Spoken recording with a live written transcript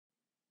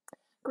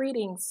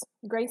Greetings,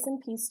 grace and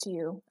peace to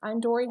you.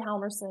 I'm Dory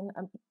Halmerson,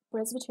 a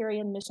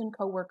Presbyterian mission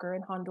co-worker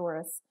in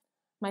Honduras.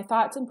 My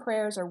thoughts and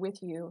prayers are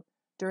with you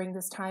during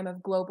this time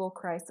of global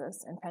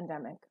crisis and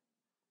pandemic.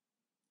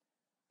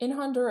 In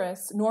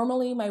Honduras,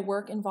 normally my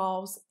work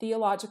involves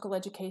theological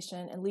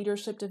education and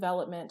leadership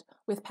development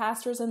with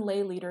pastors and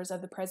lay leaders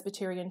of the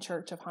Presbyterian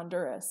Church of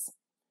Honduras.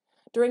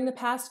 During the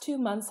past 2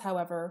 months,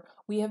 however,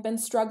 we have been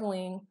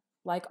struggling,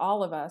 like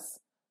all of us,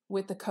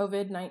 with the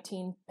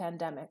COVID-19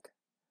 pandemic.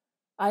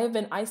 I have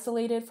been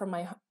isolated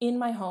in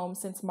my home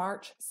since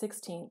March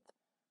 16th,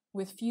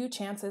 with few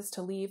chances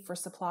to leave for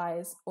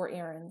supplies or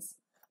errands.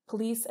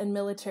 Police and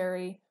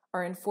military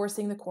are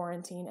enforcing the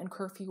quarantine and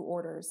curfew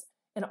orders,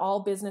 and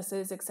all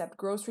businesses except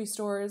grocery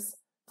stores,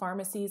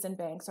 pharmacies, and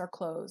banks are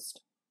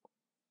closed.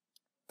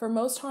 For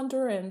most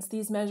Hondurans,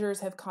 these measures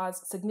have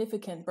caused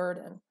significant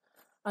burden.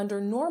 Under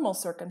normal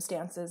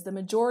circumstances, the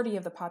majority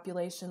of the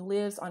population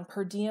lives on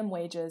per diem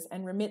wages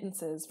and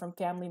remittances from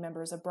family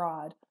members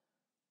abroad.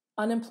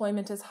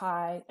 Unemployment is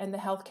high, and the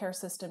healthcare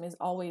system is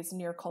always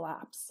near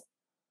collapse.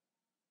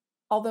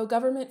 Although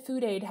government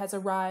food aid has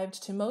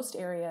arrived to most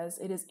areas,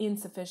 it is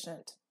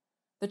insufficient.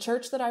 The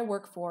church that I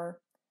work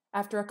for,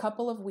 after a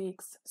couple of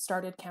weeks,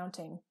 started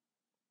counting.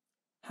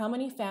 How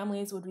many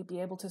families would we be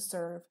able to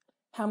serve?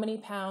 How many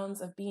pounds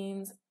of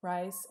beans,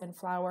 rice, and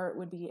flour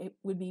would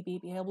we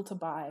be able to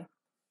buy?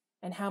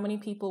 And how many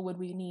people would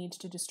we need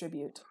to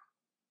distribute?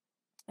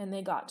 And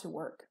they got to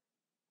work.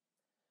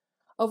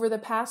 Over the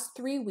past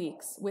 3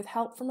 weeks, with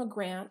help from a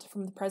grant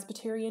from the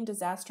Presbyterian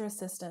Disaster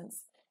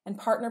Assistance and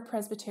partner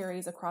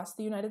presbyteries across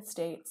the United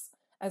States,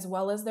 as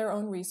well as their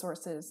own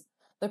resources,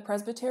 the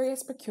presbytery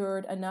has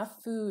procured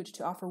enough food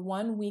to offer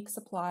 1 week's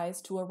supplies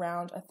to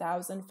around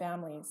 1,000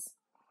 families.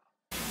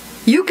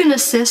 You can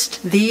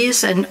assist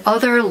these and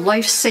other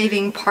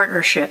life-saving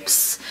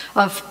partnerships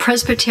of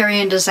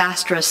Presbyterian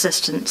Disaster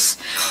Assistance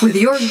with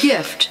your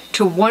gift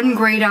to 1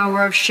 Great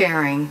Hour of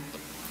Sharing.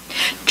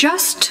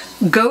 Just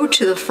go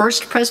to the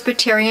First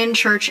Presbyterian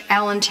Church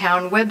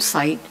Allentown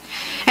website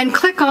and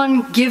click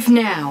on Give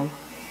Now.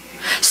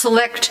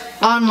 Select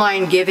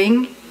Online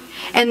Giving,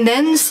 and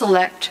then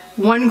select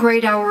 1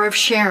 Great Hour of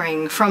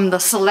Sharing from the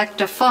Select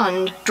a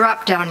Fund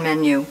drop-down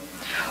menu.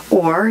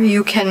 Or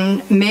you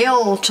can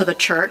mail to the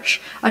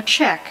church a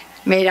check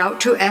made out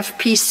to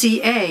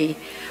FPCA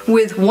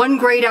with 1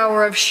 Great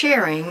Hour of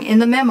Sharing in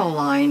the memo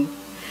line.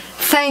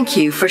 Thank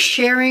you for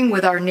sharing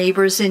with our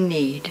neighbors in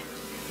need.